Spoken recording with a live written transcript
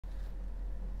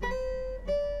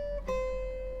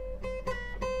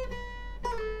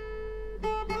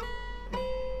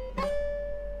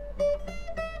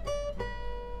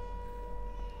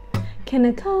Can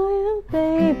I call you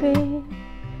baby?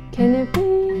 Can you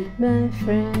be my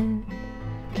friend?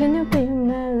 Can you be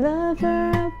my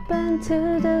lover up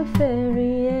until the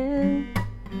very end?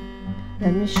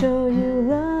 Let me show you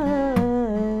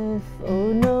love,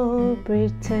 oh no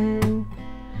pretend.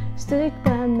 Stick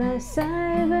by my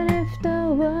side even if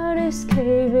the world is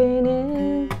caving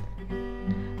in.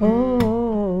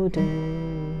 Oh,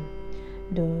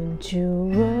 don't you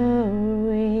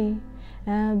worry,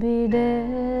 I'll be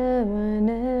there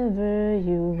whenever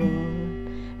you want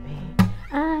me.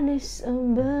 I need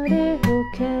somebody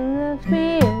who can love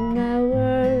me in my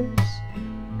worst.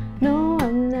 No,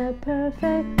 I'm not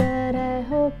perfect, but I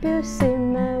hope you see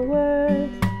my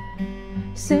worth.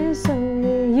 Since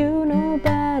only you,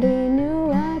 nobody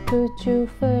knew I put you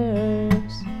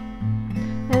first.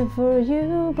 And for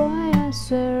you, boy, I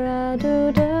swear I'll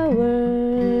do the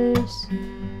worst.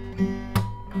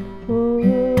 Ooh,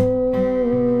 ooh,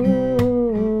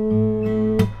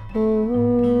 ooh,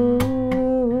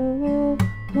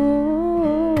 ooh.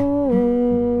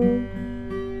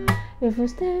 If we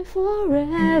stay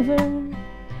forever,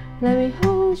 let me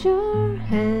hold your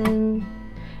hand.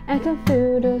 I can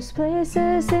feel those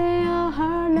places in your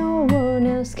heart no one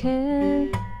else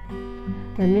can.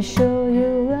 Let me show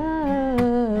you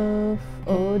love,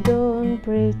 oh don't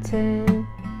pretend.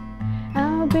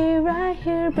 I'll be right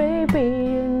here baby,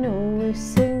 you know we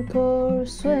sink or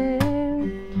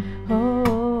swim.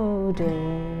 Oh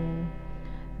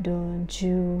don't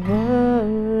you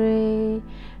worry,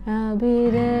 I'll be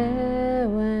there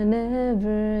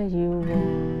whenever you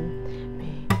want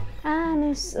me. I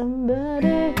need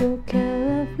somebody who can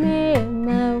love me in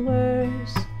my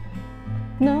worst.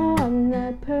 No, I'm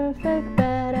not perfect,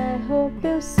 but I hope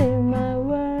you see my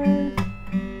worth.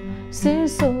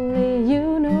 Since only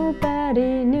you,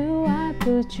 nobody knew I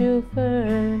put you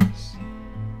first.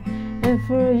 And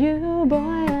for you,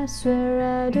 boy, I swear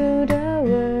I'll do the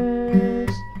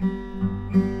worst.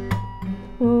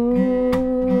 Ooh, ooh,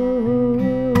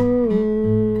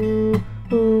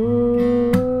 ooh,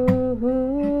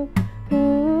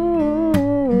 ooh.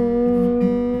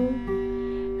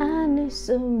 I need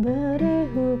somebody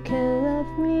who can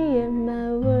love me in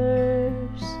my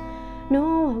worst.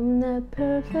 No, I'm not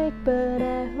perfect, but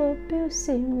I hope you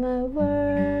see my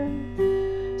worth.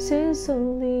 Since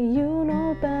only you,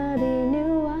 nobody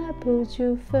knew I put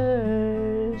you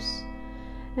first.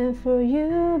 And for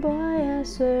you, boy, I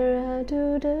swear I'll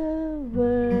do the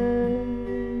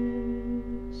worst.